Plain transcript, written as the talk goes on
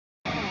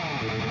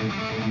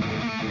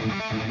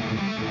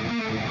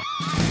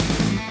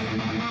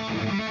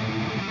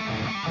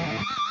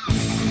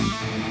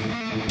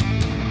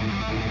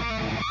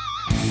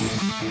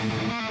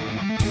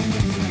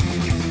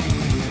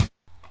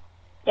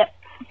Yep.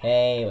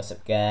 Hey, what's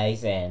up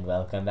guys, and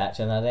welcome back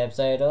to another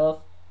episode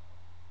of...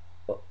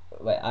 Oh,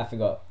 wait, I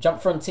forgot.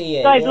 Jump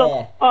Frontier,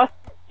 Skyblock yeah!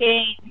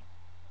 game.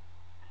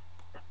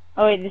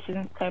 Oh wait, this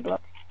isn't Skyblock.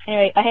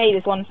 Anyway, I hate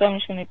this one, so I'm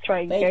just gonna try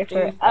and go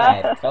for it.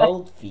 5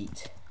 cold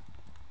feet.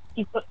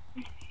 You put,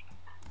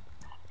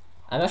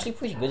 I'm actually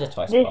pretty good at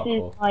ice this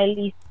parkour. is my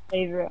least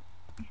favorite.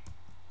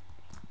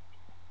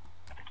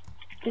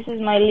 This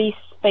is my least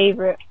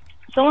favorite.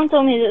 Someone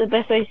told me that the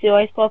best way to do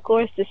ice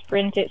parkour is to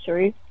sprint it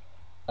through.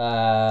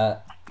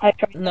 I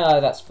tried. No,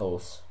 that's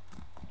false.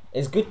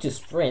 It's good to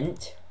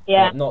sprint,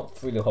 Yeah. but not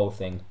through the whole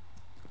thing.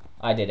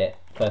 I did it,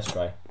 first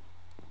try.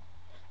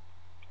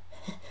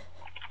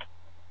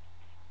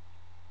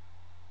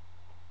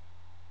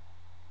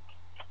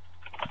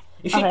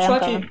 You should Okay, try I'm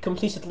to coming.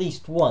 complete at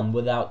least one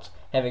without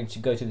having to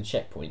go to the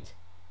checkpoint.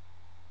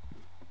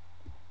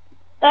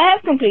 I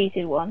have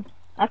completed one.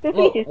 I've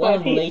completed One quite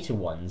of a the few. later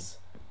ones.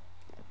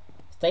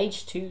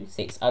 Stage 2,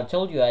 6. I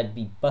told you I'd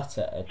be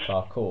butter at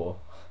parkour.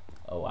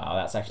 Oh wow,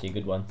 that's actually a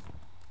good one.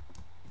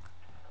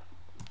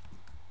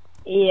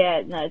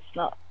 Yeah, no, it's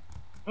not.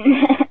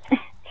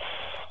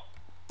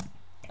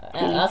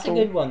 That's a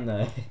good one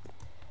though.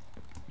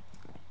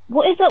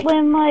 What is up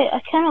when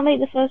I cannot make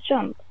the first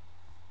jump?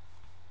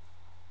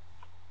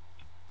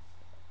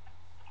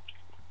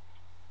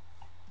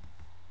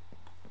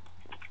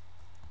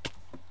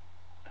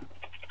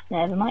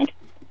 Never mind.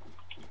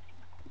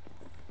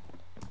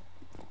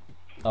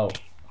 Oh.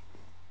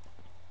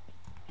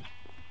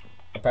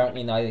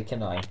 Apparently neither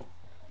can I.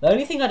 The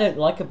only thing I don't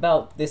like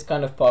about this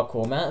kind of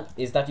parkour map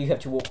is that you have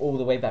to walk all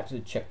the way back to the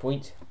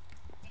checkpoint.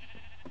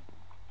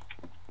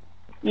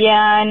 Yeah,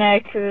 I know,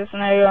 because there's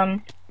no,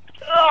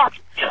 oh,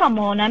 come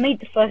on, I made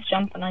the first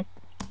jump and I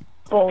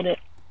bowled it.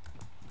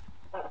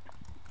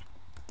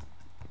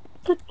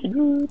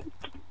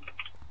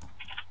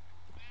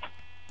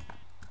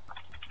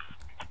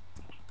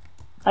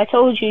 I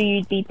told you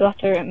you'd be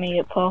better at me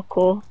at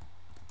parkour.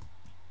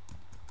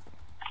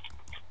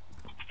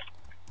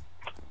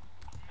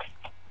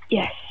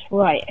 Yes,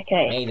 right,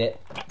 okay. Made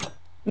it.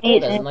 Me, Oh,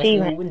 it's there's a an nice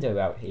little achievement. window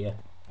out here.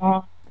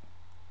 Oh.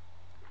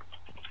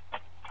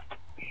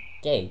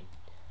 Okay.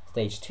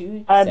 Stage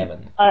 2, Um,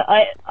 7.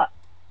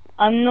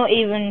 I'm not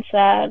even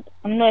sad.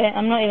 I'm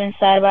not even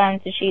sad about having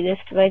to cheat this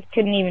because I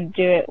couldn't even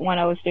do it when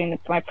I was doing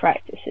my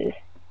practices.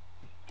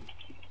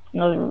 I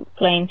was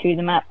playing through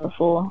the map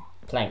before.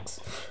 Planks.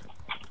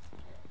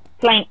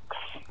 Planks.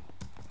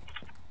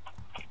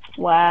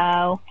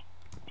 Wow.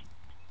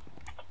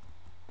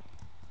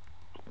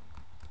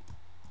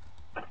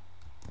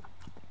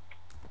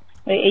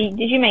 Wait,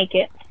 did you make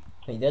it?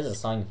 Wait, there's a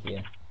sign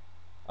here.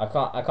 I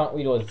can't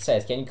read what it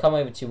says. Can you come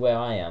over to where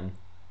I am?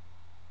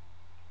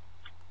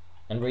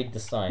 And read the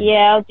sign.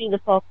 Yeah, I'll do the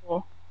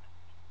parkour.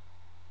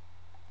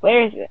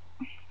 Where is it?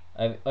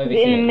 Over Is it in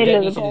here. the You middle don't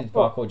of need the to do the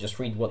parkour? parkour, just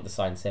read what the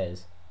sign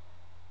says.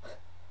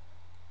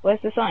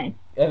 Where's the sign?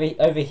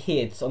 Over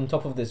here, it's on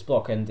top of this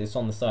block and it's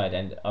on the side,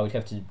 and I would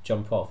have to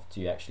jump off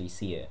to actually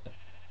see it.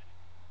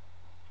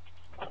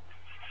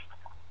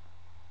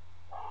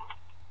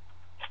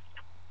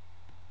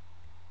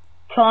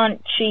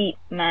 Can't cheat,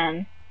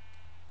 man.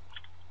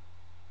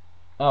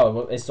 Oh,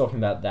 well, it's talking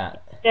about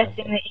that.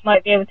 Suggesting Okay. that you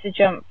might be able to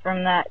jump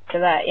from that to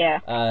that, yeah.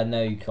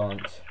 No, you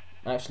can't.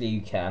 Actually,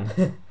 you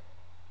can.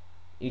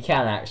 You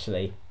can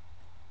actually.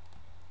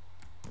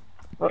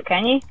 What,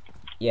 can you?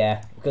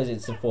 Yeah, because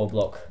it's a 4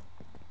 block.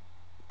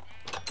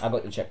 I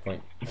got the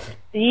checkpoint.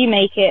 Do you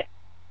make it?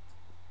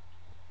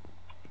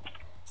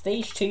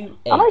 Stage 2,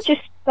 8. I might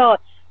just start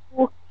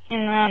walking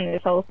around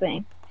this whole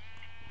thing.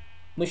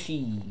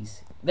 Mushies.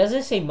 Does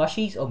it say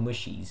mushies or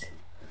mushies?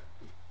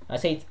 I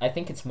think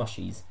it's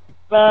mushies.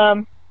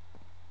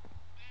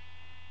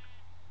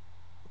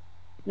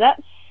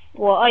 That's,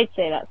 well, I'd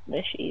say that's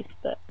mushies,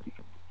 but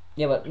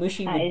Yeah, but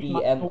mushy that would is be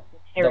my M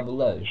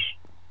double O.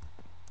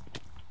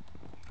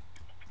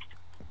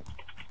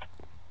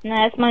 No,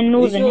 that's my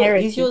northern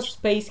heritage. Is your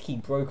space key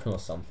broken or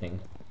something?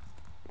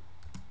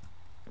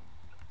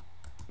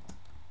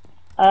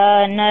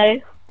 No.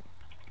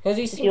 Because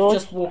you seem yours? to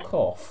just walk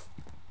off.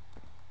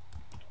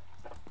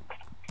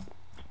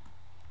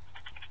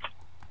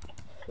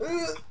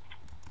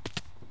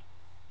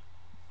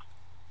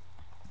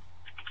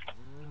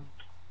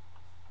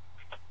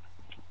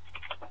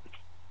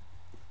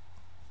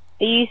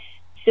 Are you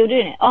still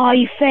doing it? Oh,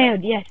 you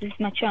failed. Yes, this is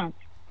my chance.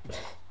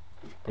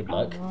 Good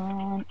luck.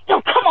 Oh,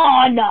 come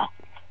on! I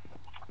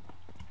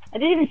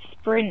didn't even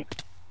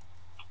sprint.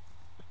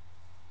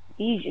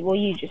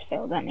 You just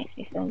failed. That makes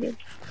me feel good.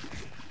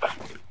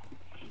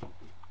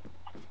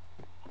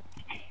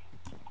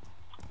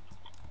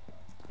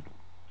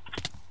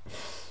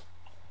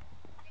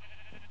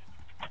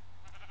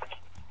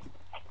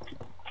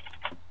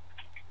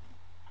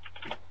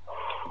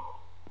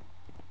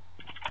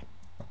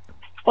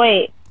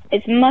 Wait,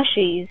 it's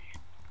mushies.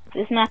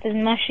 This map is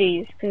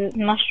mushies because it's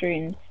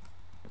mushrooms.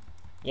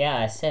 Yeah,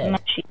 I said.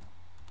 Mushy.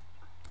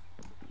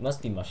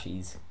 Must be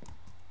mushies.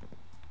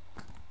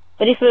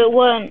 But if it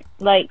weren't,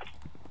 like,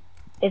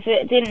 if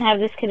it didn't have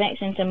this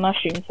connection to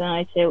mushrooms, then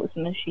I'd say it was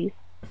mushies.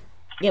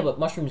 Yeah, but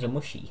mushrooms are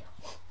mushy.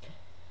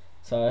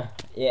 So,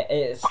 yeah,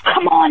 it's... Oh,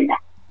 come on!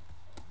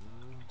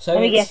 So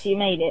Let me guess, you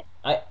made it.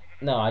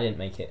 No, I didn't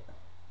make it.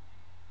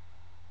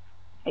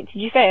 Wait, did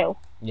you fail?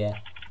 Yeah.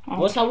 Oh.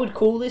 What I would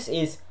call this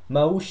is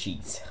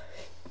moshis.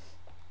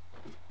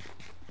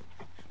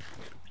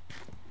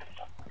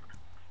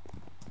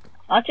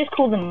 I'd just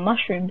call them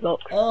mushroom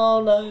blocks.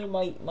 Oh no,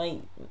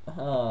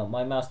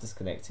 my mouse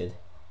disconnected.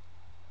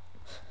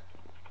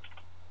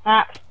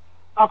 Oh,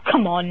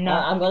 come on, no.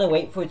 I'm gonna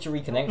wait for it to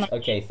reconnect.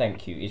 Okay,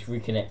 thank you. It's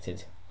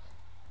reconnected.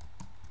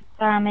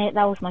 Damn it,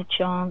 that was my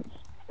chance.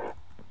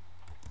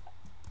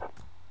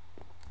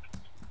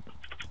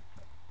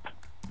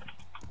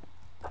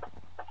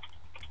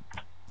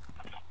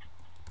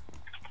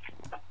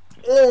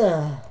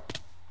 Ugh.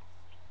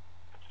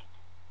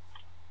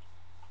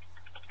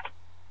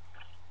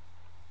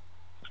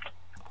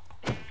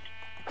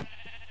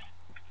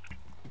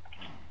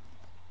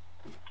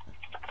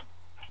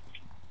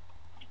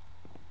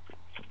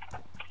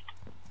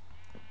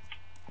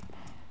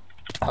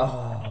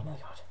 Oh my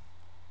god.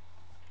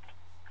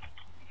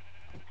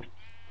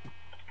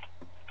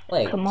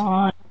 Wait. Come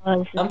on.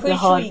 This I'm is pretty the sure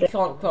hard you bit.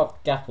 can't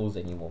craft gapples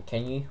anymore,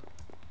 can you?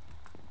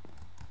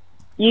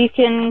 You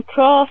can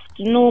craft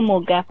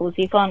normal gapples,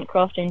 you can't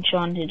craft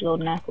enchanted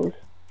golden apples.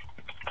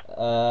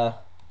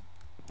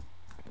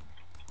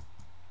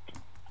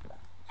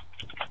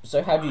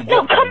 So how do you get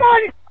No, come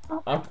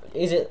them? on!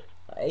 Is it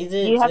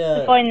You have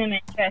to find them in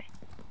chests.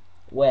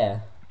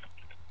 where?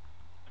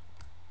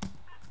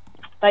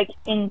 Like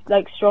in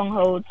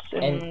strongholds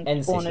and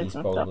End spawners cities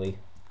and probably.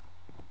 stuff.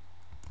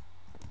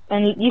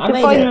 And you I can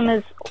made find it. them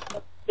as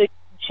the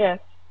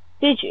chests.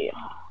 Did you?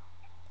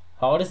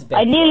 Hardest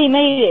I nearly bedrock.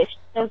 made it.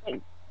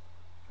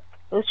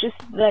 It was just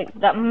like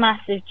that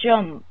massive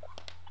jump.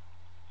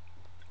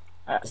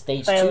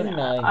 Stage failed. 2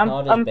 now. I'm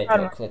Hardest proud of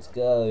bedrock. Let's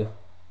go.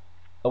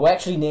 Oh, we're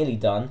actually nearly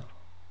done.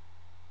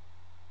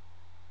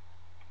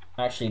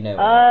 Actually, no.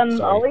 We're not.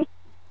 Sorry. Are we?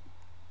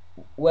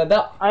 We're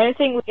about. I don't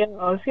think we are.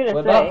 I was gonna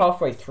We're say. about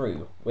halfway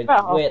through. We're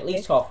About at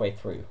least halfway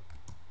through.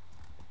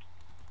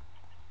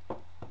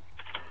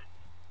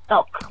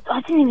 Oh,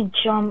 I didn't even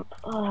jump.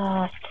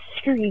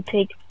 Screw you,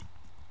 pig.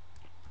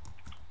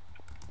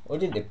 What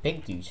did the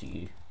pig do to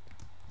you?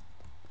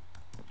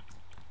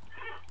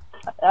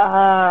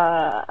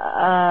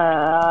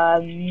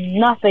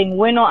 Nothing.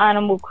 We're not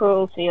animal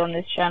cruelty on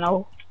this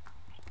channel.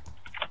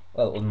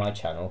 Well, on my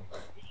channel.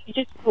 You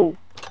just fool.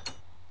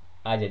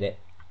 I did it.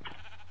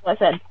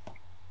 What I said.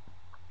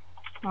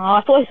 Oh,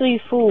 I thought I saw you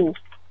fool.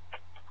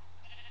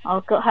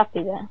 I got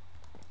happy there.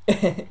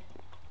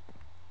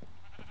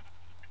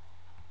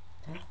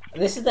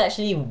 This is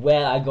actually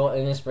where I got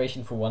an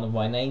inspiration for one of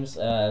my names,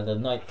 the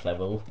ninth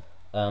level.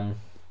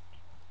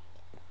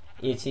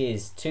 It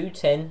is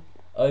 210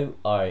 O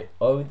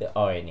the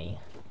irony.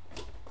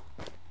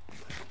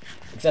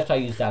 Except I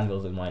used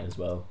anvils in mine as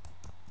well.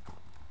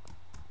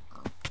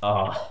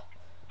 Ah.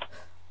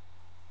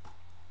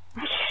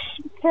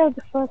 Failed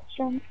the first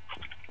jump.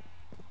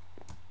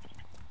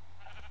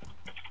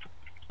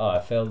 Oh, I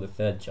failed the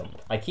third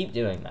jump. I keep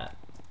doing that.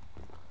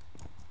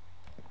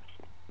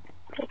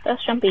 Okay,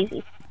 first jump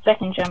easy.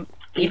 Second jump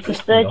You easy.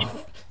 pissed me Third off.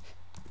 jump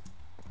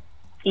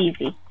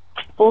easy.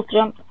 Fourth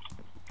jump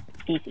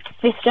easy.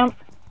 Fifth jump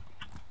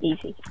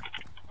easy.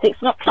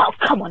 Sixth jump. Oh,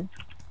 come on.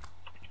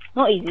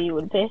 Not easy, you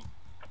wouldn't say.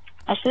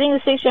 Actually, I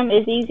think the sixth jump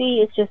is easy.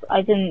 It's just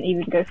I didn't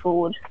even go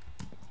forward.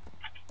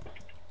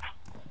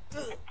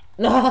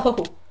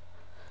 No.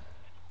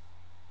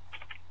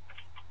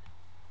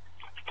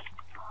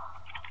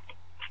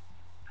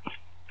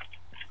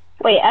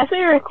 Wait, as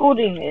we're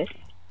recording this,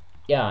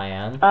 Yeah, I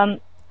am.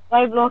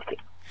 Skyblock.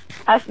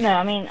 As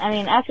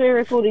we're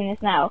recording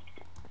this now,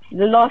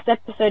 the last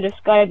episode of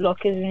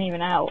Skyblock isn't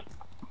even out.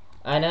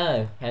 I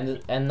know,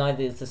 and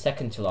neither is the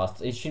second to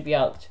last. It should be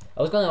out.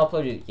 I was going to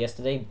upload it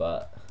yesterday,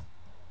 but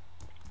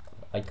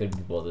I couldn't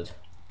be bothered.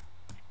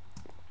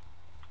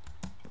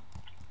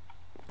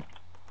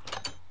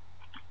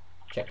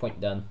 Checkpoint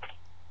done.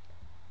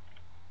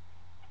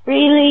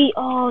 Really?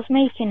 Oh, I was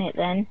making it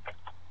then.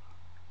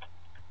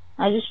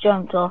 I just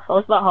jumped off. I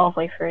was about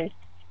halfway through.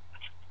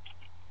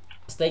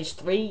 Stage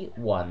 3,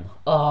 1.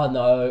 Oh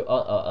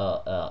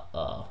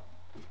no.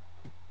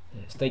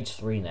 Stage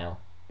 3 now.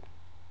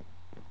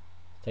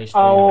 Stage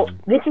 3, Oh, 1.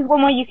 this is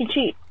one way you can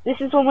cheat. This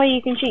is one way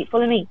you can cheat.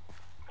 Follow me.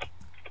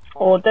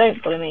 Or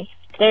don't follow me.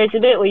 There is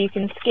a bit where you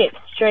can skip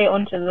straight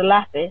onto the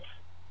lapis.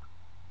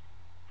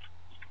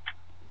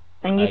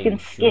 And you Are can you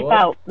skip sure?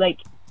 out, like...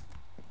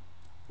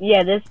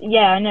 Yeah,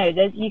 I know.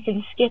 You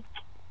can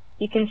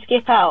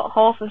skip out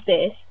half of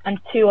this and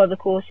 2 other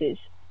courses.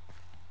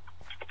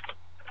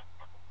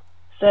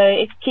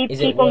 So keep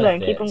Is it on worth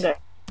going, it? keep on going.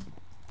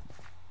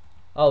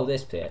 Oh,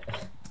 this bit.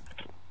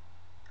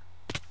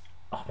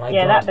 Oh my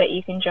Yeah, god. that bit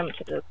you can jump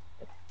to the...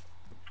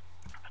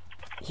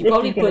 He This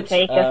probably is gonna put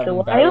take us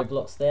a barrier while.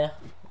 blocks there.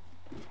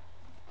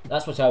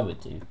 That's what I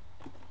would do.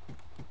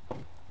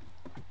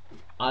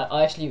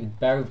 I actually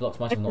barrier blocks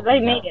might have not Because I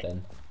been made out it.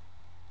 then.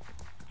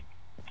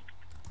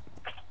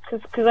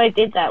 Because I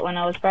did that when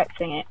I was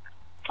practicing it.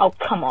 Oh,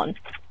 come on.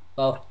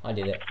 Oh, I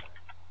did it.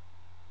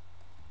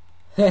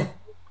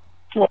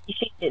 What, you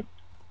cheated?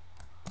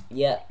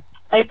 Yeah,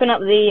 Open up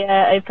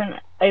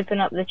the, open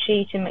up the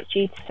cheat and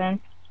McCheater then.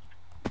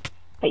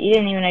 But you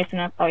didn't even open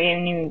up, oh, you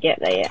didn't even get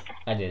there yet.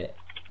 I did it.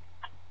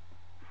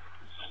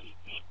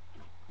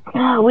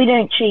 Oh, we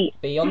don't cheat.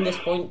 Beyond this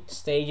point,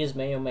 stages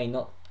may or may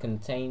not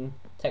contain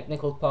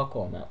technical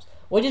parkour maps.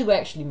 What did we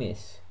actually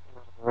miss?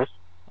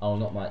 Oh,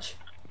 not much.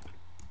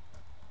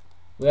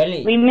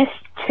 We missed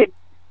two.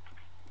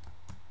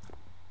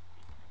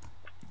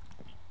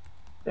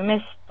 We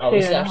missed Oh, two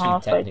this is and a actually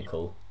half.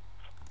 technical.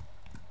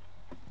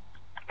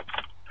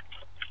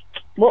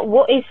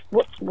 What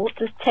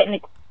does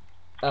technical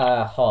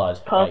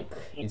Hard. Park-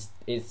 Like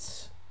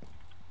it's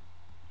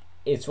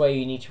where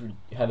you need to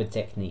have a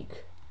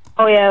technique.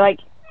 Oh yeah, like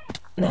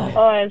No.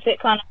 oh, is it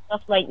kind of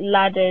stuff like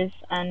ladders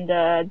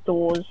and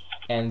doors?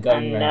 And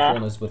going And, around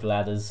corners with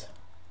ladders.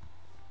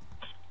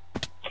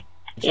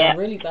 Which yeah. I'm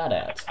really bad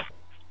at.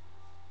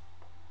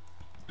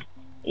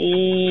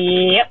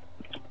 Yep.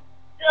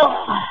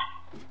 Ugh.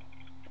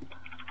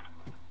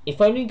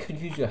 If only you could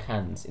use your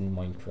hands in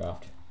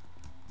Minecraft.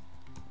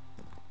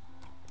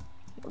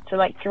 To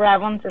like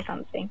grab onto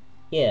something.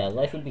 Yeah,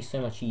 life would be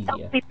so much That easier.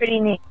 would be pretty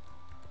neat.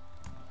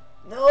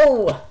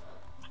 No!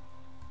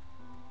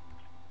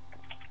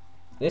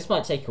 This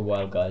might take a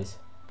while, guys.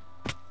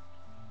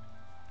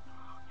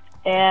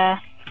 Yeah.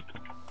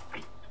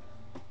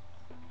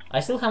 I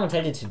still haven't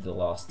edited the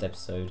last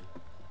episode.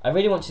 I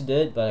really want to do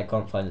it, but I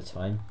can't find the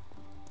time.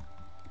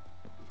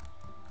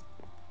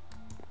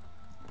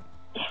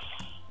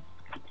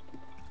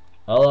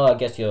 Oh, I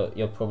guess you're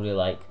probably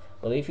like,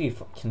 well, if you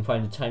can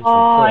find the time to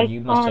record,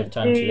 you must have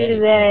time to edit.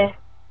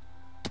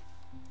 That.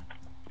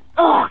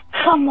 Oh,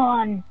 come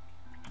on!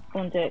 Go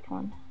on, do it,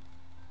 come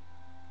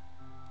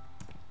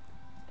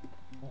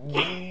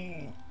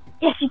on.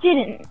 Yes, you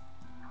didn't.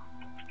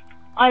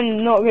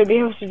 I'm not gonna be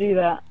able to do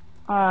that.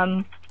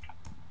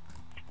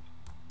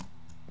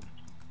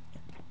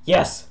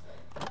 Yes.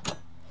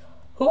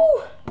 Whoo.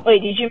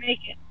 Wait, did you make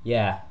it?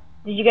 Yeah.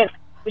 Did you get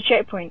the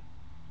checkpoint?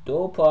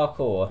 Door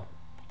parkour.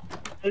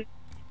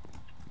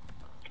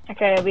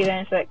 Okay, I'll be there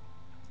in a sec.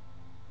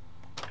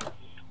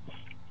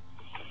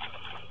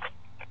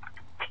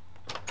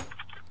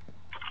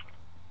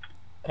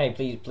 Hey,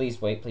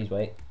 please wait, please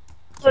wait.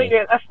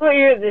 I thought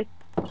you were at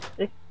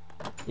this.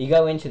 You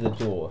go into the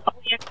door. Oh,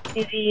 you have to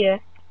do the.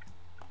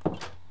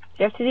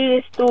 You have to do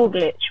this door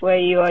glitch where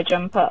you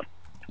jump up.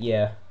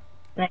 Yeah.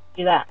 And then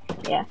do that.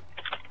 Yeah.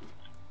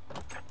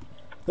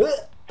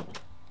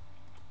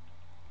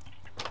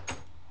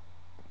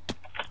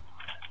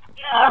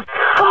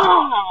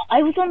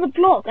 I was on the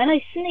block and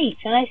I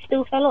sneaked and I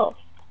still fell off.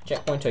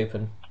 Checkpoint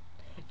open.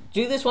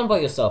 Do this one by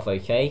yourself,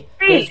 okay?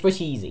 'Cause it's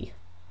pretty easy.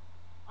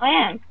 I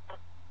am.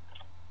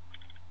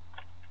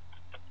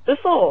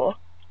 Before,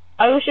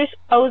 I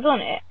was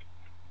on it.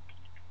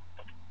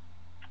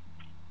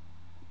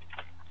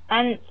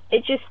 And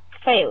it just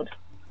failed.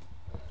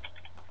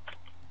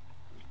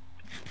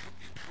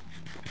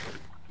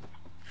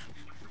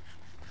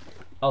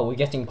 Oh, we're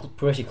getting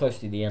pretty close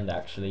to the end,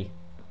 actually.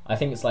 I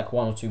think it's like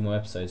 1 or 2 more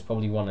episodes,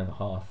 probably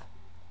 1.5,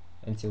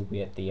 until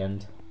we're at the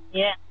end.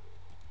 Yeah.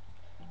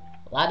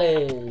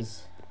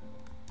 Ladders!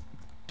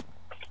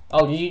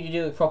 Oh, did you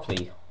do it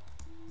properly?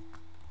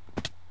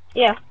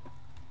 Yeah.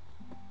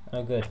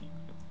 Oh, good.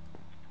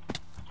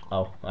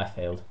 Oh, I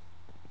failed.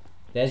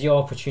 There's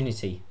your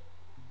opportunity.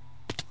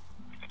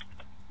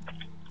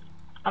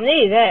 I'm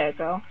nearly there,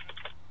 girl.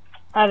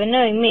 Either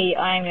knowing me,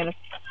 I am gonna.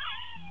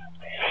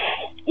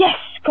 Yes!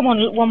 Come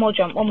on, one more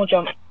jump, one more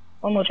jump,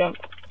 one more jump.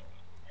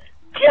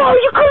 No,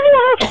 you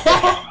couldn't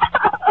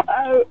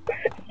have!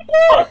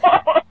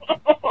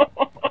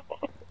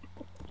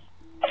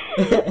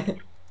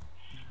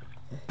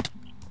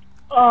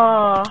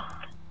 Oh,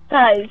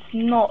 that is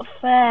not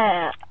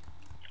fair.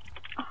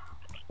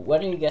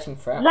 When are you getting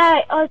fraps?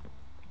 Like,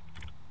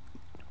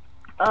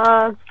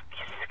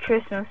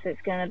 Christmas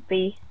it's gonna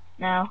be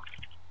now.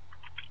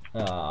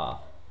 Ah.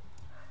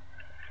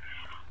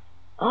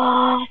 Oh,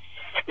 I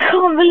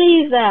can't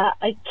believe that.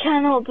 I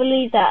cannot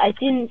believe that. I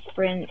didn't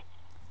sprint.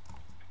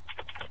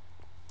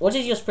 What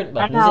is your sprint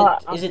button?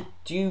 Is it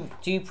do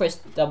you press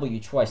W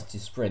twice to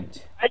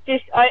sprint? I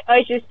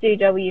just do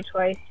W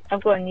twice.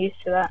 I've gotten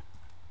used to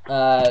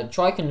that.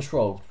 Try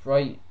control.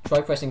 Try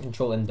pressing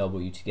control and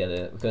W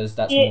together because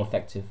that's Yeah. more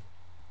effective.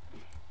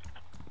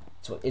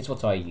 It's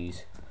what I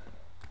use.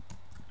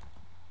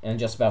 And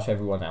just about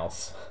everyone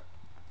else.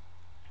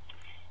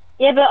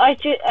 Yeah, but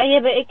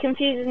but it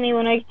confuses me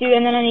when I do,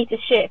 and then I need to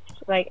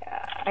shift. Like,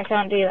 I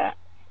can't do that.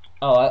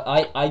 Oh,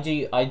 I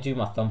do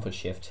my thumb for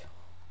shift.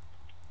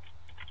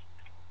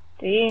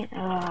 Do you?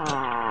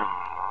 I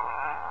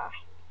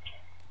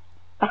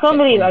can't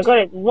believe I got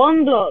it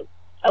one block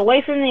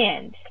away from the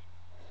end,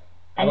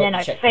 and then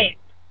I failed.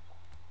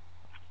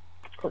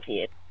 course he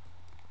is.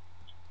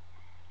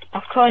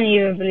 I can't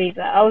even believe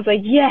that. I was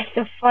like, yes,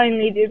 I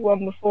finally did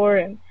one before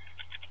him.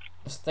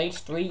 Stage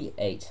 3,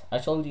 8. I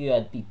told you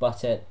I'd be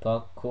better at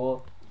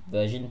parkour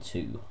version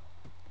 2.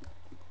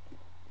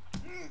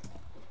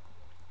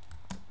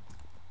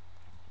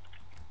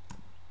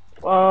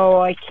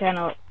 Oh, I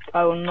cannot.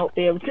 I will not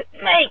be able to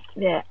make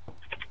that.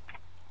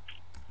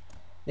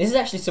 This is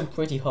actually some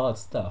pretty hard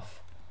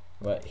stuff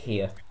right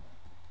here.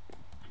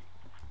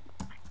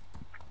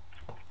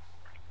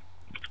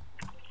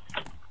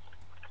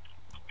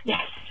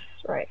 Yes.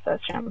 Right,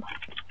 first jump.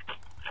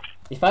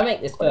 If I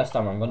make this first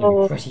time, I'm going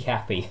to be pretty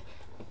happy.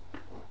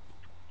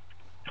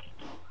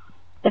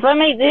 If I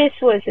make this,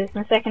 what is this,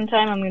 my second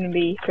time, I'm going to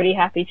be pretty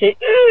happy too.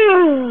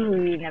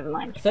 Ooh, never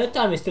mind. Third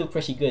time is still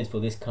pretty good for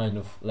this kind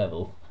of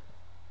level.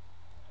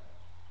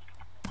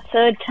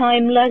 Third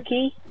time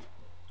lucky.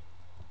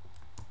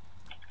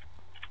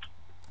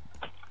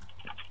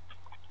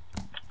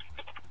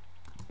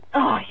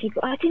 Oh,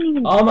 I didn't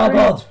even. Oh my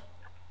god!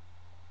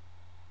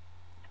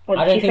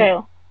 What, did you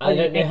fail? I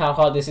don't know how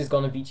hard this is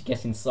going to be to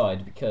get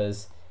inside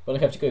because we're going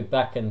to have to go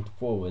back and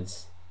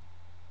forwards.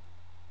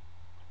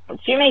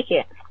 Did you make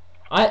it?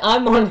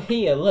 I'm on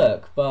here,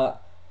 look,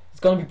 but it's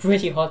going to be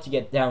pretty hard to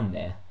get down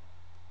there.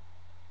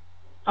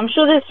 I'm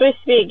sure there's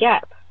supposed to be a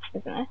gap,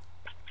 isn't there?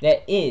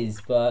 There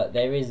is, but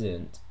there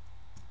isn't.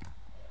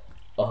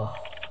 Oh,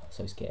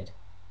 so scared.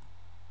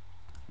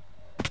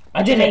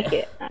 I did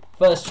it!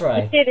 First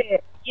try. I did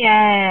it!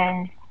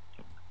 Yeah.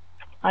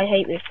 I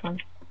hate this one.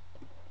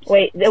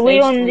 Wait, are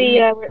we on the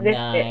this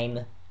 9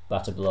 bit?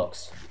 butter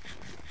blocks.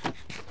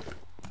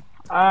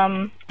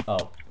 Oh,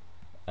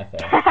 I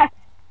failed.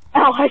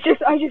 oh, I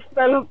just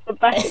fell off the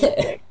back of the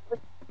stick.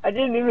 I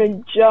didn't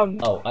even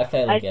jump. Oh, I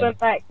failed I again. just went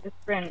back to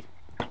sprint.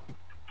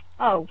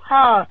 Oh,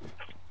 how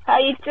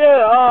you do?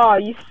 Oh,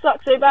 you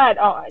suck so bad.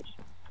 Oh, I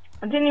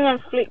didn't even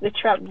flick the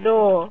trap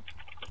door.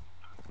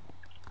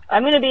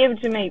 I'm gonna be able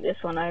to make this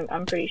one.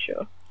 I'm pretty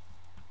sure.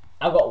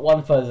 I've got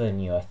one further than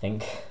you, I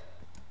think.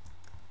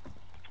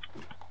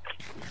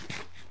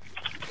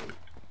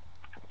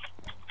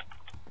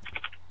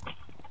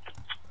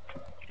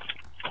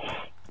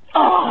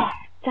 Oh,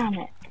 damn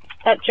it.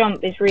 That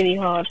jump is really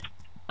hard.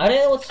 I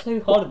don't know what's so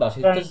hard about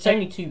it, because it's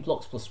only 2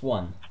 blocks plus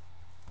 1.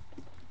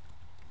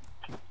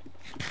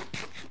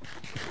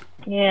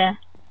 Yeah.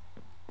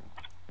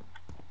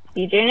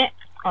 You doing it?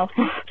 Oh,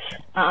 that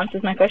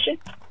answers my question.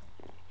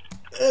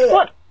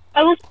 What?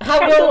 I was. How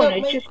did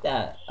I make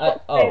that?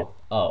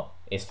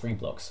 It's 3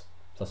 blocks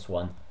plus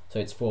 1, so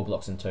it's 4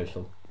 blocks in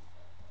total.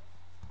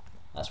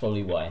 That's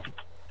probably why.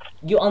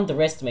 You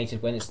underestimate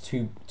it when it's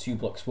two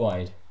blocks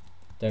wide,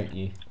 don't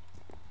you?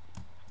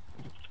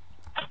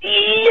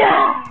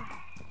 Yeah.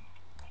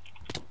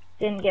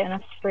 Didn't get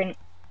enough sprint.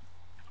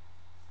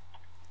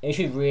 You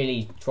should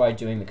really try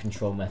doing the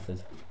control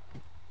method.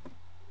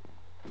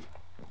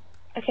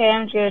 Okay,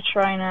 I'm gonna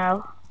try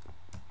now.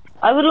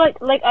 I would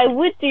I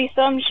would do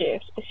thumb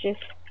shift. It's just.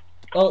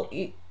 Well,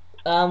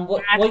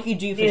 what you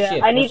do for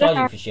shift, what I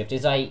do for shift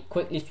is I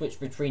quickly switch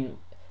between,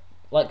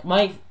 like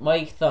my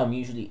thumb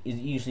is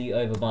usually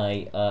over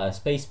my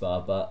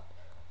spacebar, but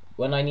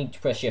when I need to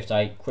press shift,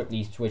 I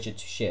quickly switch it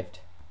to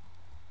shift.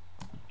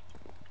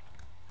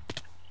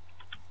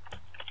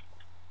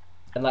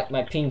 And like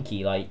my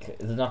pinky, like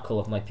the knuckle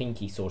of my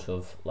pinky, sort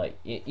of like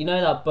you know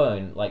that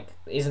bone, like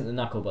isn't the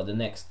knuckle but the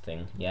next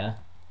thing, yeah.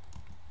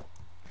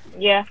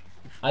 Yeah.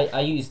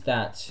 I use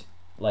that,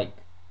 like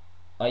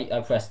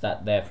I press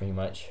that there pretty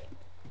much.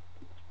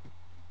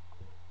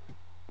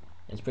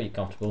 It's pretty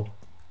comfortable.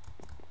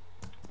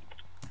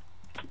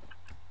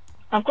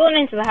 I've gotten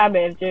into the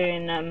habit of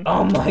doing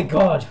Oh my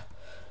god!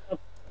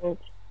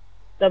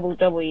 Double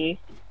W.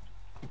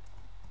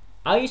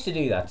 I used to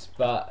do that,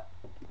 but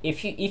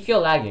if you're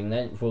lagging,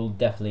 then it will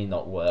definitely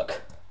not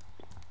work.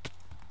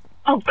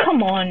 Oh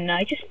come on!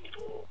 I just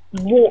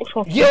walked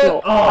off the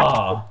block.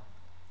 Ah!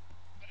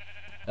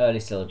 Early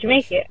celebration. Did you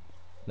make it?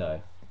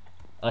 No,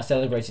 I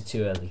celebrated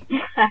too early.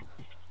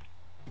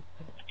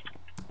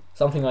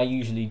 Something I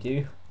usually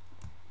do.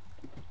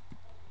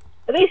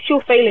 At least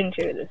you're failing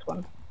to at this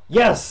one.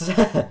 Yes.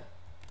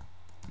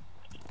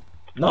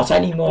 Not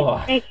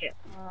anymore. Make it.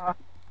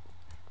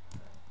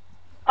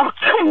 Oh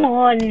come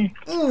on!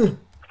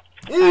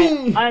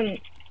 I'm.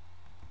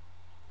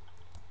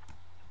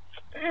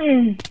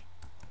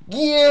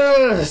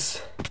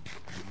 Yes.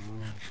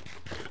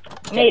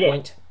 Made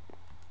Checkpoint. it.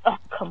 Oh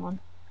come on.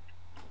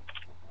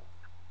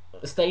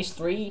 Stage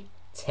 3,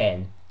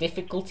 10.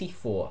 Difficulty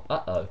 4.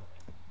 Uh-oh.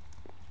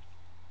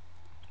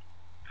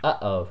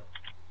 Uh-oh.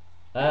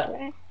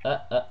 Uh-oh.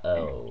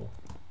 Uh-oh.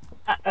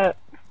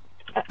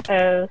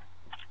 Uh-oh.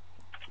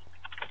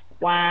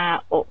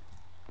 Wow. Oh.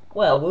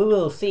 Well, we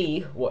will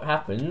see what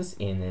happens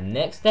in the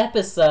next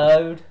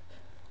episode.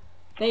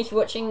 Thanks for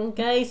watching,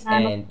 guys,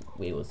 and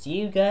we will see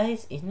you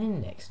guys in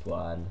the next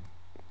one.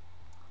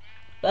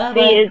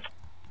 Bye-bye.